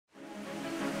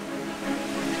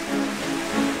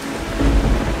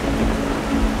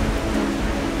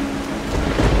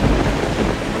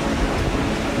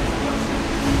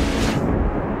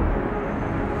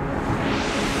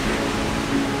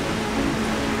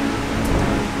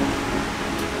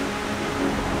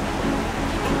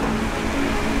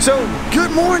So,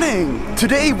 good morning!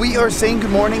 Today we are saying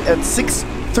good morning at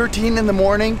 6:13 in the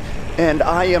morning, and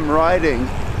I am riding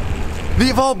the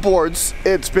Evolve boards.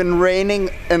 It's been raining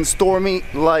and stormy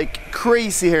like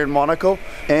crazy here in Monaco,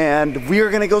 and we are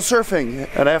gonna go surfing.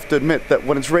 And I have to admit that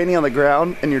when it's raining on the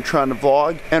ground and you're trying to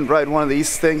vlog and ride one of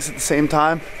these things at the same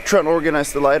time, trying to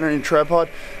organize the light on your tripod,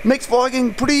 makes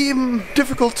vlogging pretty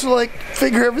difficult to like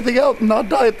figure everything out and not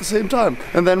die at the same time.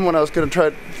 And then when I was gonna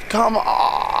try, come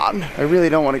on, I really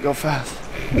don't want to go fast.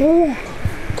 Ooh.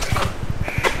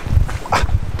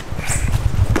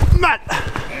 Matt!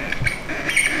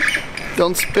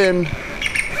 Don't spin.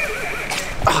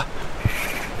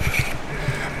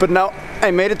 But now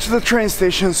I made it to the train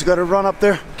station, so gotta run up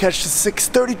there, catch the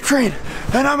 6:30 train,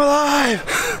 and I'm alive!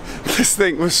 This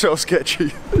thing was so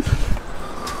sketchy.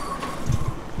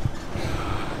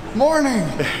 Morning!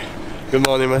 Good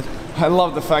morning, man. I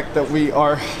love the fact that we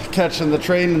are catching the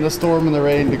train in the storm and the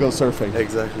rain to go surfing.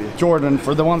 Exactly. Jordan,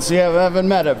 for the ones who haven't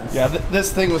met him. Yeah,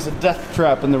 this thing was a death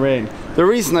trap in the rain. The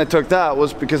reason I took that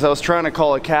was because I was trying to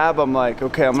call a cab. I'm like,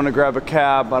 okay, I'm gonna grab a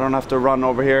cab. I don't have to run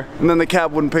over here. And then the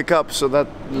cab wouldn't pick up, so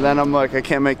then I'm like, I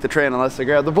can't make the train unless I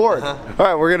grab the board. All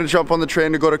right, we're gonna jump on the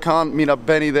train to go to Cannes, meet up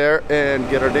Benny there, and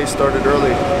get our day started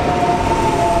early.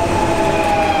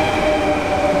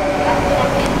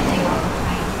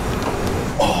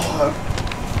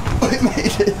 I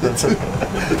made it.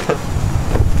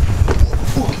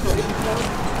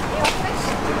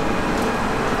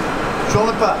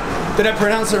 Did I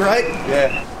pronounce it right?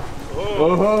 Yeah.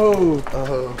 Oh.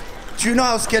 Oh. Do you know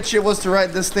how sketchy it was to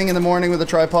ride this thing in the morning with a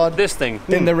tripod? This thing?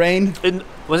 In the rain?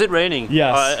 Was it raining?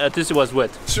 Yes. At least it was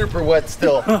wet. Super wet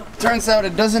still. Turns out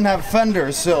it doesn't have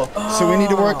fenders, so we need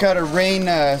to work out a rain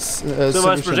So it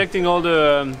was projecting all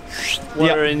the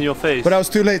water in your face. But I was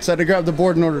too late, so I had to grab the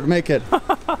board in order to make it.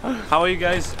 How are you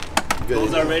guys?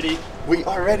 Those are ready. We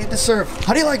are ready to surf.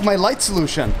 How do you like my light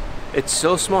solution? It's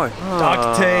so smart.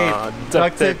 Duct tape.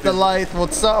 Duct tape the light.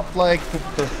 What's up? Like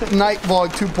Night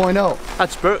Vlog 2.0.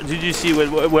 That's did you see it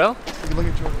well? Look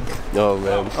at Jordan. No,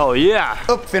 man. Oh yeah.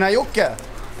 Uppfinnar-Jocke.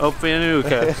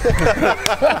 Uppfinnar-Jocke.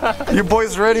 You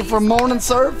boys ready for morning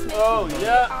surf? Oh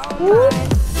yeah. Woo.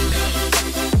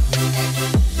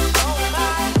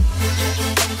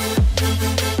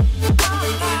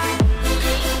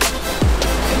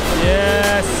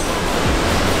 Yes.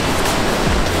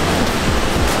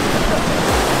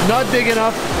 Not big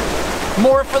enough.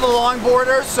 More for the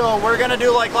longboarders, so we're gonna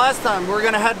do like last time. We're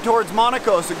gonna head towards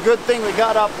Monaco. It's a good thing we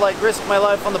got up, like risked my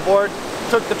life on the board,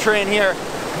 took the train here,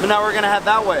 but now we're gonna head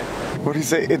that way. What do you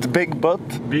say? It's big butt?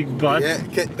 Big butt? Yeah,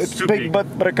 It's big butt,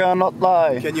 but I cannot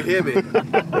lie. can you hear me?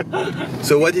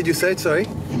 So what did you say, sorry?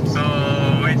 So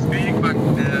it's big, but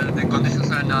the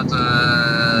conditions are not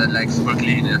like super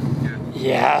clean. Yeah?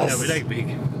 Yes! Yeah, we like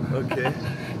big. Okay.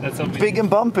 That's something. Big and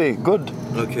bumpy, good.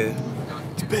 Okay.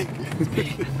 It's big.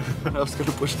 I was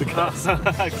gonna push the gas.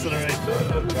 Accelerate.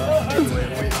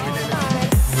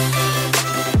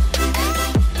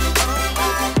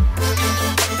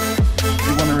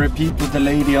 You wanna repeat what the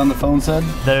lady on the phone said?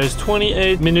 There is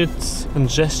 28 minutes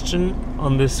congestion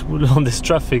on this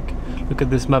traffic. Look at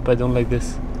this map. I don't like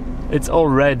this. It's all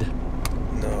red.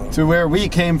 To where we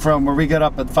came from, where we got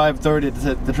up at 5:30 to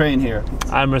take the train here.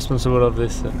 I'm responsible of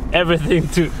this. Everything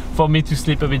for me to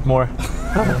sleep a bit more.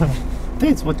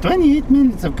 It's what 28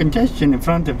 minutes of congestion in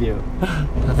front of you.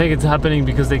 I think it's happening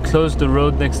because they closed the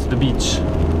road next to the beach,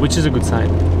 which is a good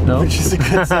sign. No? Which is a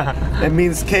good sign. It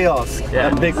means chaos. Yeah.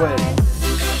 In a big way.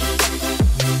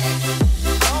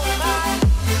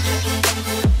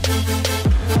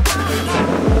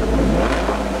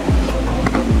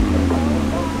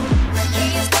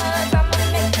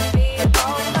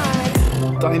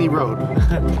 Tiny road.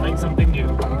 Trying something new.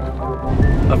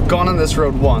 I've gone on this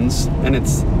road once, and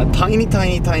it's a tiny.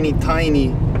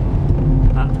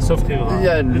 Soft hill.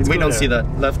 Yeah, we don't see that.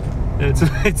 Left.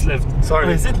 It's left. Sorry. Oh,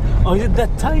 is it? Oh, is it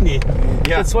that tiny?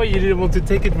 Yeah. That's why you didn't want to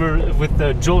take it with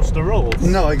George the Rolls.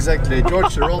 No, exactly.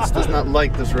 George the Rolls does not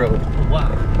like this road.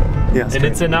 Wow. Yeah. And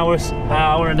it's an hour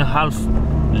and a half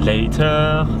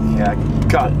later. Yeah.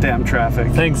 Goddamn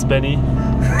traffic. Thanks, Benny.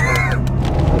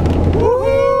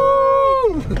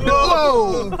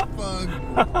 Whoa!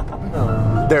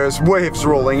 There's waves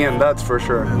rolling in, that's for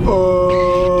sure.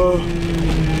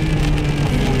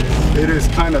 It is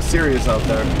kind of serious out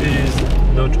there. It is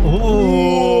not.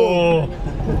 Oh!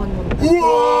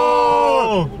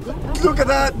 Whoa! Look at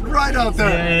that, right out there.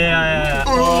 Yeah.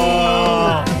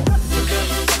 Oh!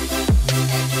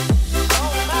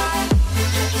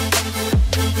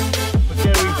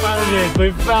 Okay, we finally it.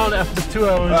 We found after 2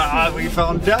 hours. We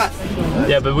found death.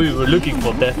 Yeah, but we were looking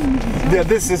for death. Yeah,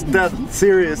 this is death.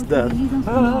 Serious death.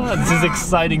 This is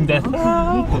exciting death.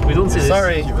 We don't see this.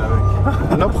 Sorry.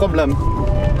 No problem.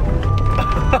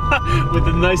 With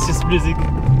the nicest music.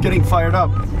 Getting fired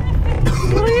up.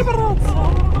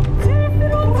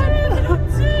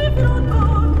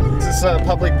 Is this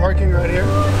public parking right here?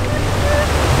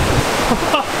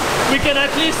 We can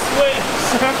at least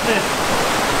surf this.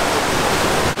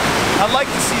 I'd like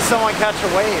to see someone catch a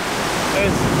wave.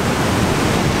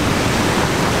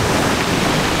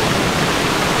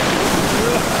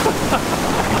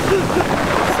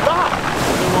 Stop!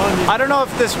 I don't know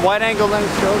if this wide angle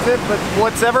lens shows it, but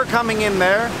what's ever coming in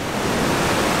there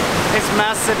is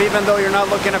massive, even though you're not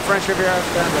looking at French Riviera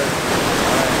standard.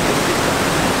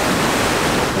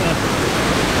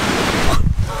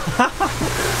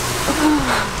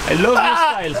 I love your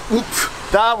style.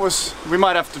 Oops. That was, we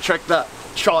might have to check that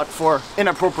shot for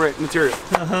inappropriate material.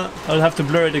 I'll have to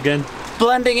blur it again.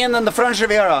 Blending in on the French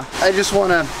Riviera. I just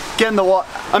want to get in the water.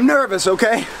 I'm nervous,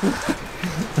 okay?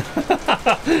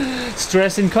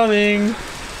 Stress incoming.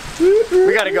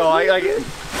 We gotta go.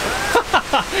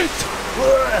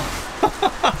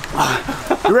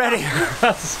 You ready?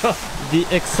 The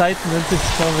excitement is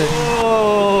coming.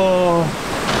 Oh.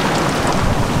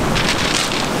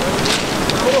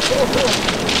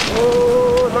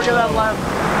 Oh, look at that lamp.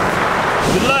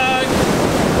 Good luck.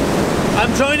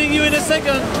 I'm joining you in a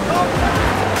second.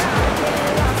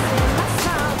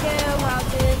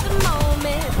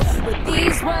 With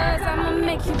these words, I'ma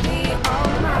make you be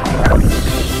alright.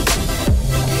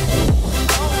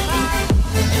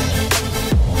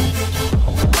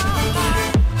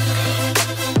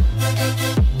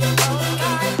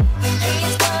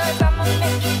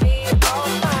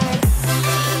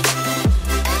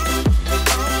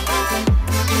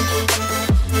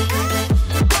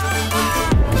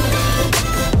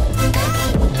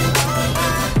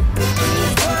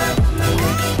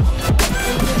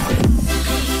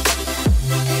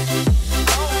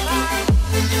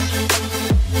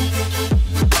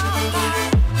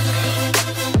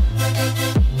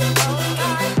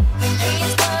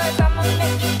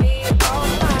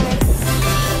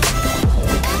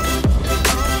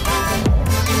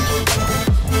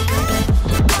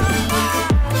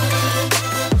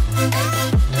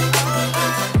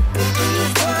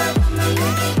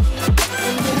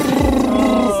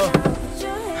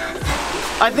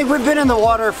 I think we've been in the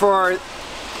water for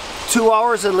 2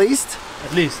 hours at least.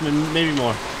 At least, maybe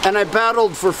more. And I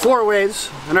paddled for 4 waves,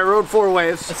 and I rode 4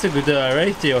 waves. That's a good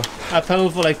ratio. I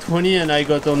paddled for like 20 and I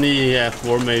got only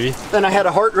 4 maybe. Then I had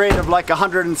a heart rate of like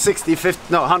 160,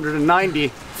 50, no, 190,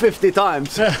 50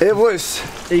 times. It was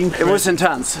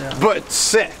intense, but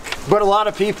sick. But a lot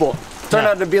of people. Turned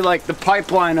out to be like the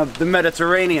pipeline of the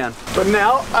Mediterranean. But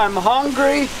now I'm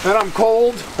hungry and I'm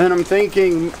cold and I'm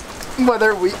thinking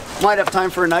whether we might have time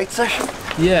for a night session.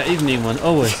 Yeah, evening one,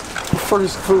 always.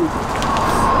 First food.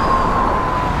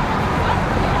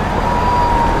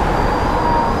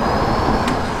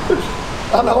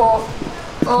 Hello.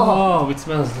 Oh, it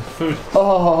smells the food.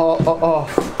 Oh.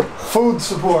 Food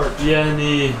support.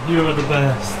 Jenny, you are the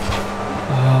best.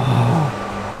 Oh.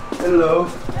 Hello.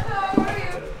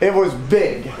 It was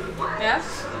big. Yeah?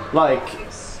 Like,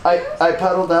 I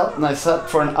paddled out and I sat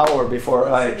for an hour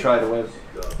before I tried a wave.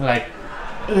 Like,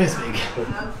 this big.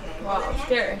 Wow,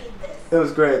 scary. It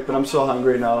was great, but I'm so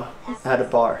hungry now. I had a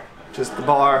bar. Just the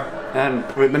bar, and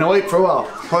we've been awake for a while.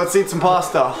 Let's eat some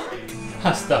pasta.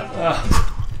 Pasta.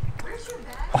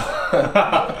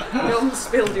 You almost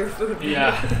spilled your food.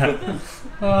 Yeah.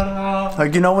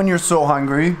 Like, you know when you're so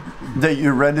hungry that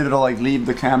you're ready to like leave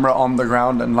the camera on the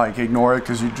ground and like ignore it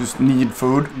because you just need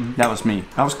food? That was me.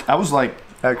 I was like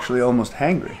actually almost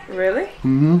hangry. Really?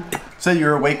 Mm-hmm. Say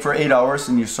you're awake for 8 hours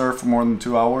and you surf for more than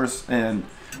 2 hours and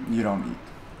you don't eat.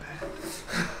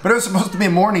 But it was supposed to be a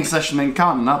morning session in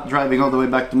Cannes, not driving all the way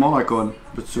back to Monaco.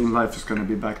 But soon life is going to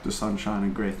be back to sunshine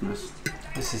and greatness.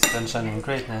 This is sunshine and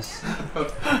greatness.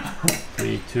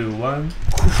 3, 2, 1.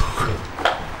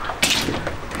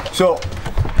 So,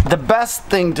 the best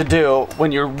thing to do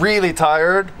when you're really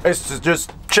tired is to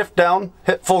just shift down,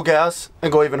 hit full gas,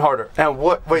 and go even harder. And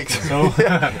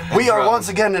we are once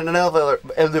again in an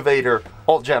elevator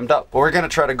all jammed up. But we're gonna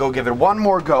try to go give it one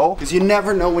more go, because you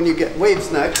never know when you get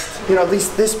waves next. You know, at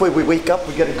least this way we wake up,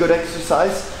 we get a good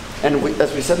exercise. And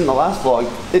as we said in the last vlog,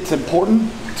 it's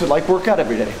important to like work out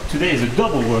every day. Today is a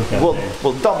double workout.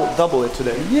 We'll double it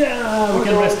today. Yeah, we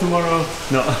can rest tomorrow.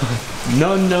 No.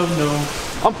 No.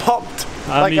 I'm pumped.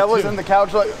 Like me I was too. on the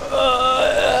couch like,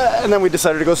 and then we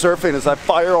decided to go surfing as I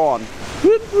fire on.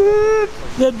 Whoop, whoop.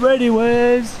 Get ready,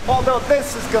 waves. Although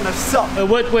this is gonna suck. A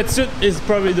wet wetsuit is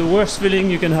probably the worst feeling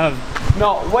you can have.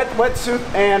 No, wet wetsuit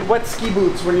and wet ski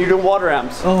boots when you do water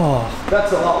amps. Oh,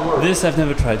 That's a lot worse. this I've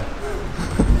never tried.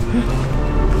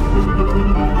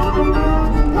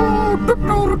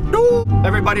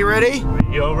 Everybody ready?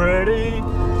 You ready?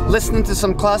 Listening to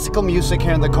some classical music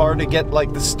here in the car to get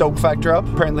like the stoke factor up.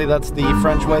 Apparently that's the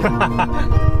French way.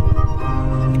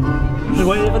 The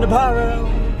wave and the power.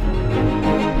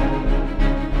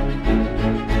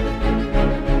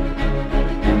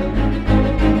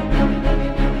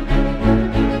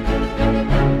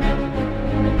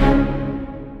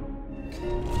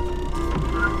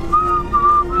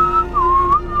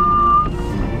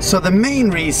 So the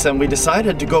main reason we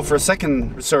decided to go for a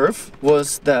second surf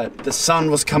was that the sun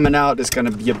was coming out. It's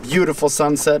gonna be a beautiful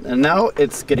sunset, and now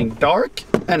it's getting dark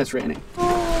and it's raining.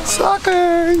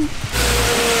 Sucking!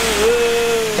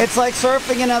 It's like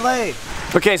surfing in LA.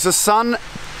 Okay, so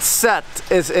sunset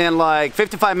is in like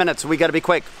 55 minutes. So we gotta be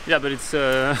quick. Yeah, but it's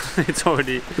it's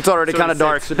already kind of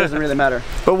dark, so it doesn't really matter.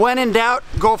 But when in doubt,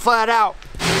 go flat out.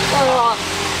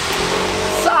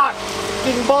 Suck!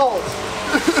 Fucking balls!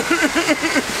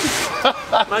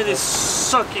 Mine is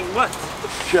sucking wet.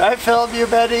 Should I film you,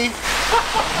 Betty?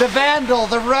 The vandal,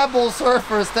 the rebel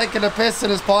surfer is taking a piss in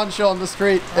his poncho on the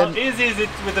street. How easy is it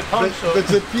with the poncho? But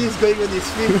the piece going with his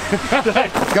feet.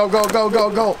 Go, go, go, go,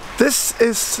 go. This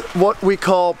is what we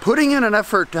call putting in an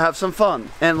effort to have some fun.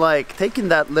 And like taking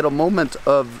that little moment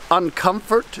of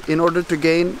uncomfort in order to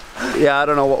gain. Yeah, I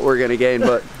don't know what we're gonna gain,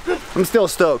 but I'm still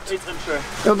stoked. I'm sure.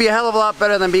 It'll be a hell of a lot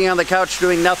better than being on the couch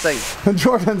doing nothing.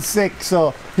 Jordan's sick,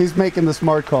 so he's making the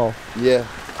smart call. Yeah.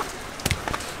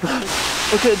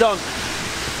 Okay, dog.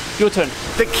 Your turn.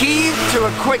 The key to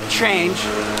a quick change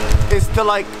is to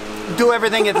like do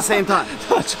everything at the same time.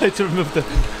 I'll try to remove the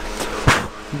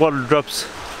water drops.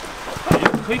 Are you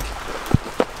quick?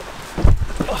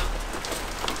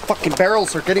 Fucking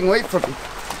barrels are getting away from me.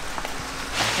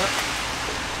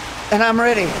 And I'm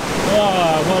ready.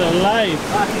 Oh, what a life.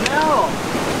 Fucking hell.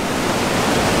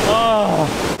 Oh,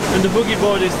 and the boogie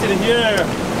board is still here.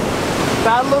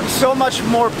 That looks so much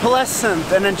more pleasant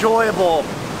and enjoyable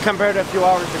compared to a few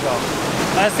hours ago.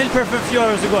 I still prefer a few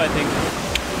hours ago, I think.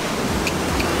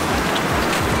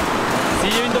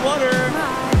 See you in the water.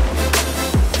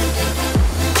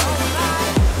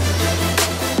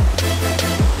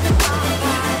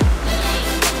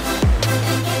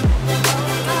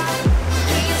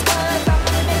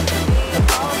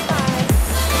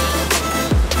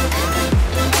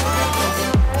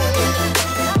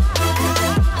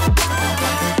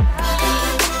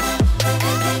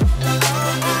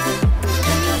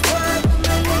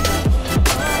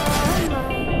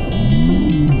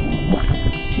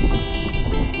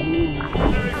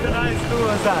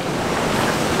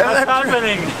 What's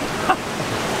happening?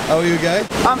 How are you guys?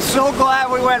 I'm so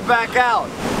glad we went back out.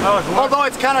 Although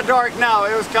it's kind of dark now,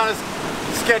 it was kind of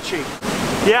sketchy.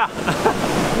 Yeah.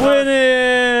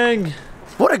 Winning!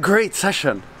 What a great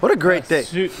session. What a great day.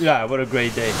 Yeah, what a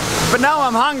great day. But now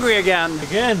I'm hungry again.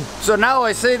 Again. So now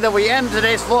I say that we end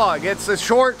today's vlog. It's a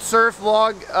short surf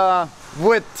vlog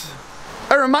with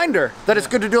a reminder that it's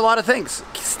good to do a lot of things.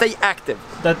 Stay active.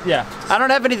 Yeah. I don't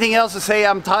have anything else to say.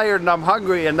 I'm tired and I'm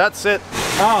hungry and that's it.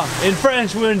 Ah, in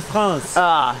French, we're in France.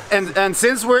 And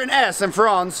since we're in S in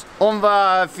France, on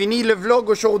va finir le vlog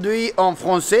aujourd'hui en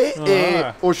français. Et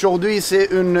aujourd'hui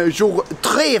c'est un jour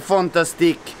très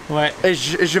fantastique. Ouais. Et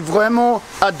je vraiment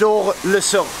adore le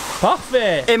surf.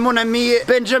 Parfait. Et mon ami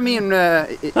Benjamin,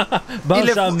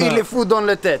 il est fou dans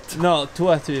la tête. Non,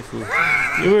 toi tu es fou.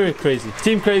 You're crazy.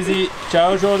 Team crazy.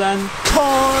 Ciao Jordan.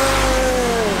 Bye.